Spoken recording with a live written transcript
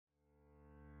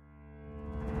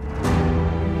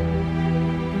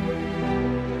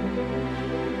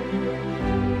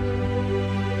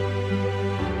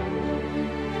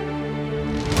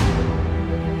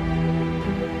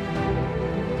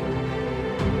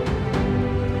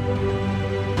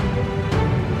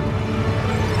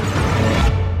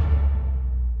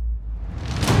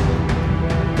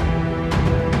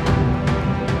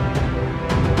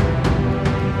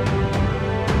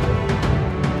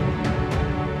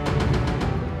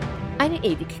Eine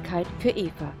Ewigkeit für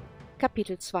Eva.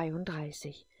 Kapitel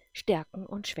 32. Stärken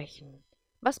und Schwächen.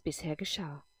 Was bisher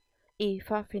geschah.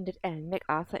 Eva findet Alan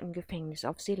MacArthur im Gefängnis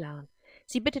auf Ceylon.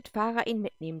 Sie bittet Farah, ihn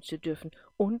mitnehmen zu dürfen,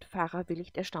 und Farah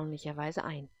willigt erstaunlicherweise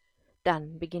ein.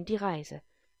 Dann beginnt die Reise.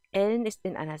 Alan ist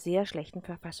in einer sehr schlechten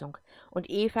Verfassung, und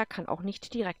Eva kann auch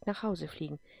nicht direkt nach Hause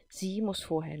fliegen. Sie muss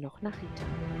vorher noch nach Rita.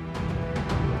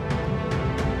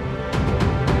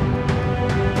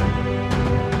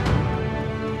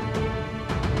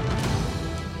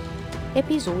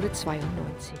 Episode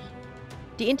 92.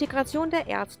 Die Integration der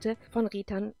Ärzte von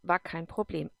Ritan war kein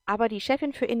Problem, aber die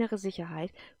Chefin für innere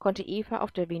Sicherheit konnte Eva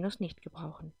auf der Venus nicht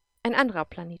gebrauchen. Ein anderer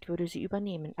Planet würde sie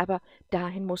übernehmen, aber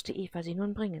dahin musste Eva sie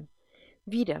nun bringen.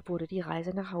 Wieder wurde die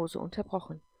Reise nach Hause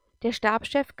unterbrochen. Der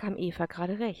Stabschef kam Eva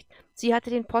gerade recht. Sie hatte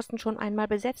den Posten schon einmal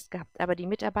besetzt gehabt, aber die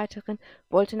Mitarbeiterin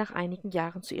wollte nach einigen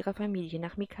Jahren zu ihrer Familie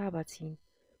nach Mikaba ziehen.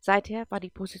 Seither war die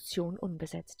Position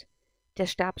unbesetzt. Der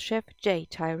Stabschef J.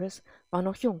 Tyrus war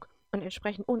noch jung und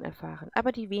entsprechend unerfahren,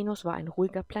 aber die Venus war ein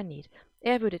ruhiger Planet.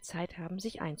 Er würde Zeit haben,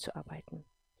 sich einzuarbeiten.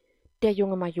 Der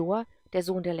junge Major, der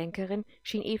Sohn der Lenkerin,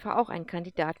 schien Eva auch ein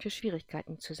Kandidat für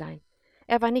Schwierigkeiten zu sein.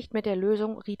 Er war nicht mit der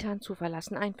Lösung, Ritan zu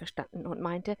verlassen, einverstanden und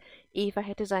meinte, Eva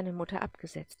hätte seine Mutter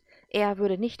abgesetzt. Er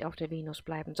würde nicht auf der Venus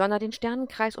bleiben, sondern den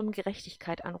Sternenkreis um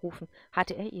Gerechtigkeit anrufen,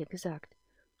 hatte er ihr gesagt.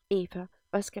 Eva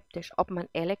war skeptisch, ob man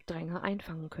Alec Dränger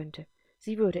einfangen könnte.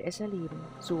 Sie würde es erleben,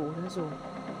 so oder so.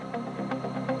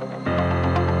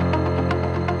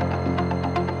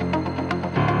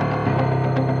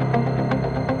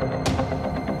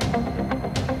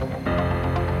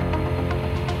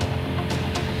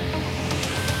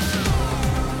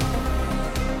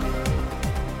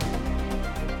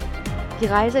 Die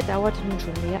Reise dauerte nun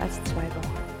schon mehr als 2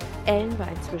 Wochen. Alan war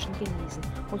inzwischen genesen,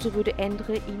 und so würde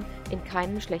Endre ihn in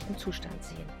keinem schlechten Zustand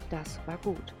sehen. Das war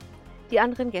gut. Die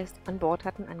anderen Gäste an Bord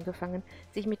hatten angefangen,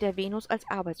 sich mit der Venus als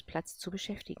Arbeitsplatz zu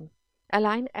beschäftigen.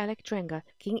 Allein Alec Dränger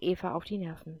ging Eva auf die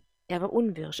Nerven. Er war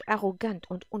unwirsch,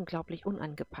 arrogant und unglaublich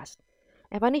unangepasst.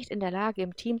 Er war nicht in der Lage,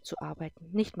 im Team zu arbeiten,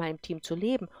 nicht mal im Team zu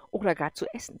leben oder gar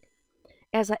zu essen.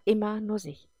 Er sah immer nur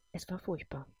sich. Es war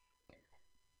furchtbar.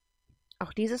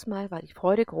 Auch dieses Mal war die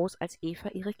Freude groß, als Eva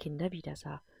ihre Kinder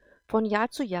wiedersah. Von Jahr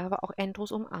zu Jahr war auch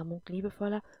Andrews Umarmung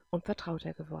liebevoller und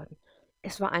vertrauter geworden.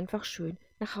 Es war einfach schön,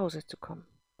 nach Hause zu kommen.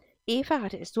 Eva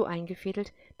hatte es so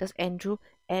eingefädelt, dass Andrew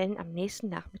Alan am nächsten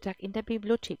Nachmittag in der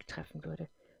Bibliothek treffen würde.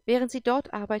 Während sie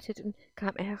dort arbeiteten,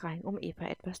 kam er herein, um Eva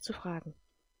etwas zu fragen.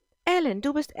 »Alan,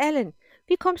 du bist Alan!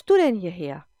 Wie kommst du denn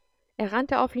hierher?« Er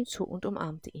rannte auf ihn zu und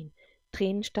umarmte ihn.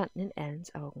 Tränen standen in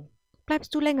Alans Augen.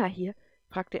 »Bleibst du länger hier?«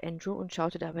 fragte Andrew und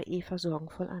schaute dabei Eva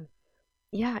sorgenvoll an.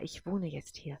 »Ja, ich wohne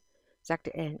jetzt hier«,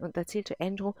 sagte Alan und erzählte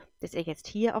Andrew, dass er jetzt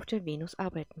hier auf der Venus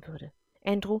arbeiten würde.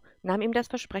 Andrew nahm ihm das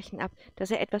Versprechen ab, dass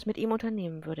er etwas mit ihm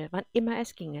unternehmen würde, wann immer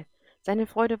es ginge. Seine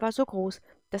Freude war so groß,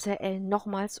 dass er Alan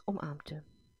nochmals umarmte.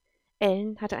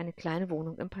 Alan hatte eine kleine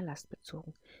Wohnung im Palast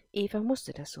bezogen. Eva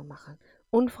musste das so machen.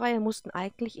 Unfreie mussten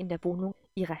eigentlich in der Wohnung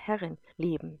ihrer Herrin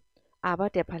leben,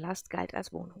 aber der Palast galt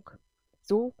als Wohnung.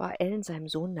 So war Alan seinem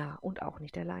Sohn nah und auch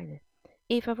nicht alleine.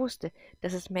 Eva wusste,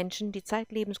 dass es Menschen, die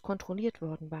zeitlebens kontrolliert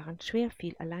worden waren, schwer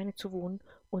fiel, alleine zu wohnen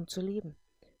und zu leben.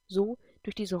 So,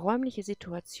 durch diese räumliche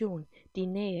Situation, die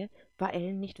Nähe, war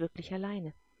Alan nicht wirklich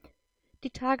alleine. Die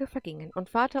Tage vergingen, und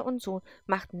Vater und Sohn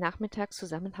machten nachmittags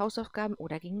zusammen Hausaufgaben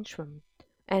oder gingen schwimmen.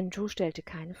 Andrew stellte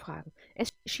keine Fragen.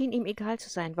 Es schien ihm egal zu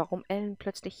sein, warum Alan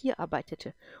plötzlich hier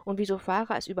arbeitete und wieso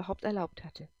Farah es überhaupt erlaubt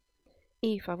hatte.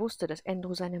 Eva wusste, dass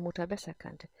Andrew seine Mutter besser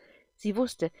kannte. Sie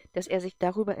wusste, dass er sich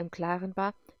darüber im Klaren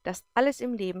war, dass alles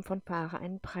im Leben von Farah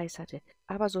einen Preis hatte,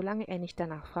 aber solange er nicht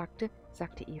danach fragte,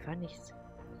 sagte Eva nichts.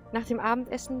 Nach dem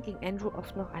Abendessen ging Andrew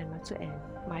oft noch einmal zu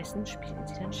Alan. Meistens spielten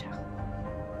sie dann Schach.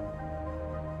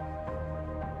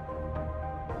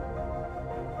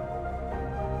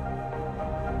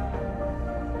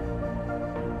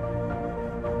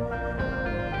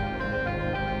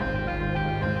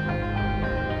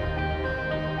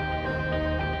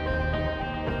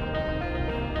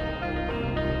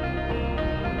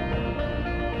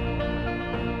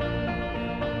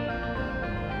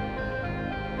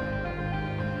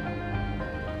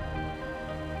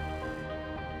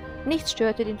 Nichts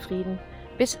störte den Frieden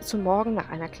bis zum Morgen nach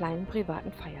einer kleinen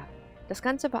privaten Feier. Das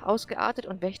Ganze war ausgeartet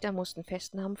und Wächter mussten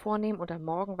Festnahmen vornehmen und am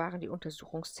Morgen waren die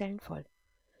Untersuchungszellen voll.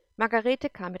 Margarete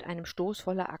kam mit einem Stoß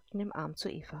voller Akten im Arm zu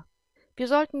Eva. Wir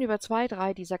sollten über 2,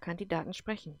 3 dieser Kandidaten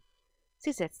sprechen.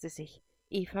 Sie setzte sich.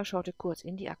 Eva schaute kurz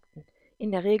in die Akten.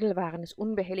 In der Regel waren es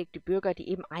unbehelligte Bürger, die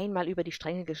eben einmal über die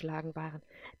Stränge geschlagen waren.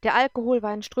 Der Alkohol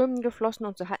war in Strömen geflossen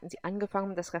und so hatten sie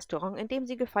angefangen, das Restaurant, in dem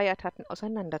sie gefeiert hatten,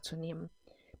 auseinanderzunehmen.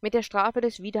 Mit der Strafe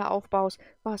des Wiederaufbaus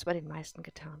war es bei den meisten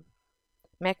getan.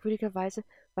 Merkwürdigerweise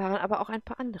waren aber auch ein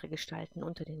paar andere Gestalten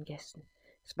unter den Gästen.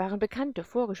 Es waren bekannte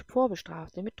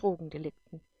Vorbestrafte mit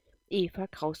Drogendelikten. Eva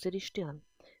krauste die Stirn.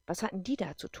 Was hatten die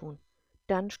da zu tun?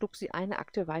 Dann schlug sie eine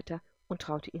Akte weiter und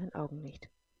traute ihren Augen nicht.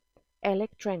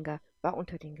 Alec Dranger war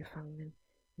unter den Gefangenen.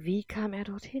 Wie kam er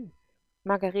dorthin?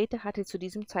 Margarete hatte zu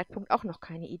diesem Zeitpunkt auch noch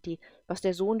keine Idee, was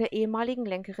der Sohn der ehemaligen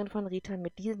Lenkerin von Ritan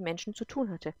mit diesen Menschen zu tun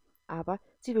hatte, aber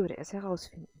sie würde es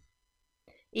herausfinden.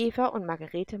 Eva und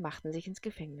Margarete machten sich ins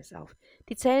Gefängnis auf.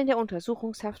 Die Zellen der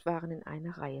Untersuchungshaft waren in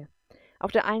einer Reihe.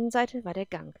 Auf der einen Seite war der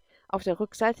Gang, auf der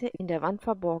Rückseite in der Wand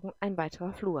verborgen ein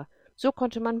weiterer Flur. So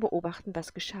konnte man beobachten,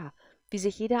 was geschah, wie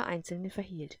sich jeder Einzelne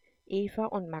verhielt. Eva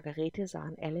und Margarete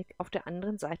sahen Alec auf der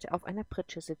anderen Seite auf einer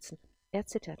Pritsche sitzen. Er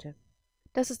zitterte.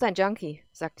 »Das ist ein Junkie«,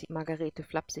 sagte Margarete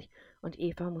flapsig, und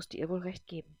Eva musste ihr wohl recht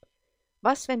geben.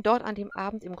 Was, wenn dort an dem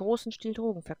Abend im großen Stil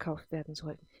Drogen verkauft werden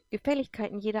sollten?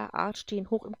 Gefälligkeiten jeder Art stehen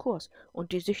hoch im Kurs,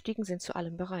 und die Süchtigen sind zu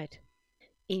allem bereit.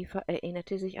 Eva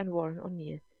erinnerte sich an Warren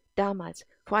O'Neill. Damals,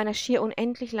 vor einer schier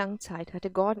unendlich langen Zeit,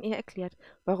 hatte Gordon ihr erklärt,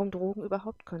 warum Drogen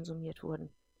überhaupt konsumiert wurden.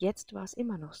 Jetzt war es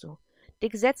immer noch so. Die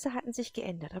Gesetze hatten sich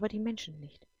geändert, aber die Menschen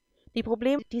nicht. Die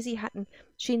Probleme, die sie hatten,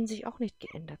 schienen sich auch nicht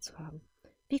geändert zu haben.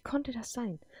 Wie konnte das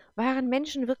sein? Waren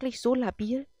Menschen wirklich so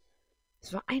labil?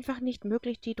 Es war einfach nicht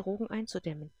möglich, die Drogen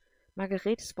einzudämmen.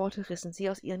 Margaretes Worte rissen sie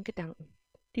aus ihren Gedanken.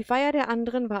 Die Feier der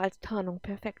anderen war als Tarnung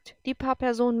perfekt. Die paar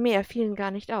Personen mehr fielen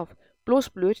gar nicht auf. Bloß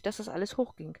blöd, dass das alles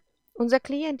hochging. Unser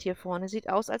Klient hier vorne sieht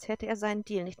aus, als hätte er seinen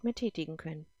Deal nicht mehr tätigen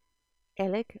können.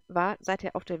 Alec war, seit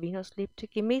er auf der Venus lebte,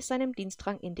 gemäß seinem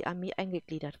Dienstrang in die Armee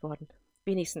eingegliedert worden.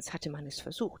 Wenigstens hatte man es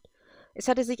versucht. Es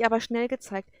hatte sich aber schnell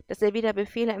gezeigt, dass er weder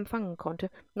Befehle empfangen konnte,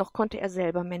 noch konnte er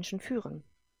selber Menschen führen.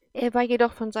 Er war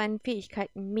jedoch von seinen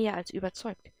Fähigkeiten mehr als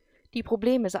überzeugt. Die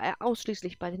Probleme sah er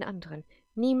ausschließlich bei den anderen.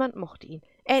 Niemand mochte ihn.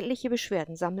 Etliche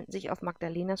Beschwerden sammelten sich auf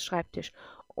Magdalenas Schreibtisch,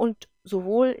 und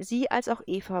sowohl sie als auch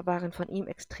Eva waren von ihm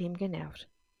extrem genervt.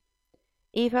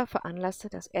 Eva veranlasste,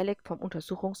 dass Alec vom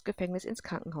Untersuchungsgefängnis ins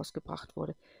Krankenhaus gebracht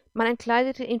wurde. Man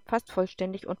entkleidete ihn fast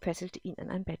vollständig und fesselte ihn an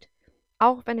ein Bett.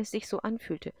 Auch wenn es sich so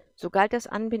anfühlte, so galt das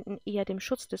Anbinden eher dem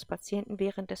Schutz des Patienten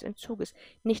während des Entzuges,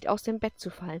 nicht aus dem Bett zu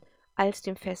fallen, als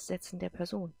dem Festsetzen der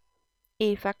Person.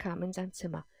 Eva kam in sein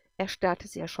Zimmer. Er starrte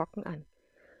sie erschrocken an.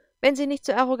 »Wenn Sie nicht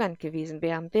so arrogant gewesen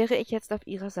wären, wäre ich jetzt auf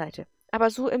Ihrer Seite. Aber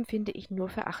so empfinde ich nur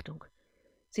Verachtung.«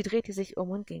 Sie drehte sich um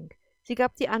und ging. Sie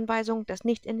gab die Anweisung, dass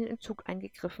nicht in den Entzug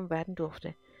eingegriffen werden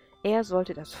durfte. Er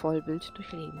sollte das Vollbild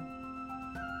durchleben.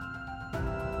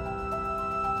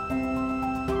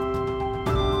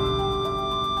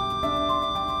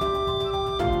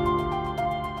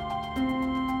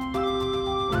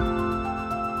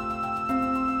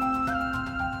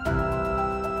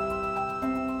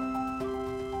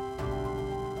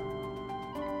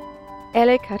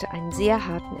 Alec hatte einen sehr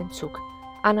harten Entzug.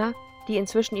 Anna, die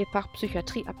inzwischen ihr Fach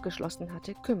Psychiatrie abgeschlossen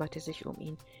hatte, kümmerte sich um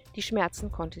ihn. Die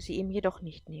Schmerzen konnte sie ihm jedoch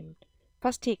nicht nehmen.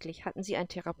 Fast täglich hatten sie ein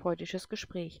therapeutisches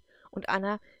Gespräch, und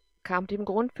Anna kam dem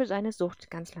Grund für seine Sucht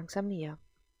ganz langsam näher.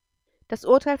 Das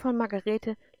Urteil von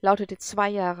Margarete lautete 2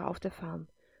 Jahre auf der Farm.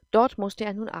 Dort musste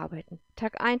er nun arbeiten,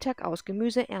 Tag ein, Tag aus,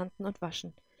 Gemüse ernten und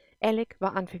waschen. Alec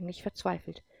war anfänglich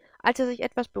verzweifelt. Als er sich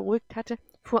etwas beruhigt hatte,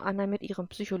 fuhr Anna mit ihren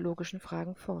psychologischen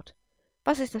Fragen fort.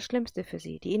 Was ist das Schlimmste für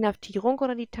Sie, die Inhaftierung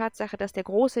oder die Tatsache, dass der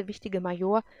große, wichtige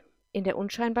Major in der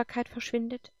Unscheinbarkeit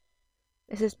verschwindet?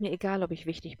 Es ist mir egal, ob ich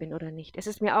wichtig bin oder nicht. Es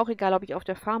ist mir auch egal, ob ich auf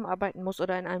der Farm arbeiten muss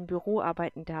oder in einem Büro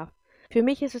arbeiten darf. Für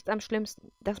mich ist es am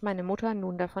schlimmsten, dass meine Mutter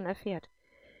nun davon erfährt.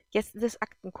 Jetzt ist es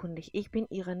aktenkundig, ich bin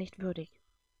ihrer nicht würdig.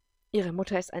 Ihre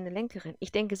Mutter ist eine Lenkerin.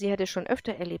 Ich denke, sie hätte schon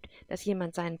öfter erlebt, dass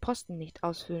jemand seinen Posten nicht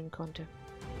ausfüllen konnte.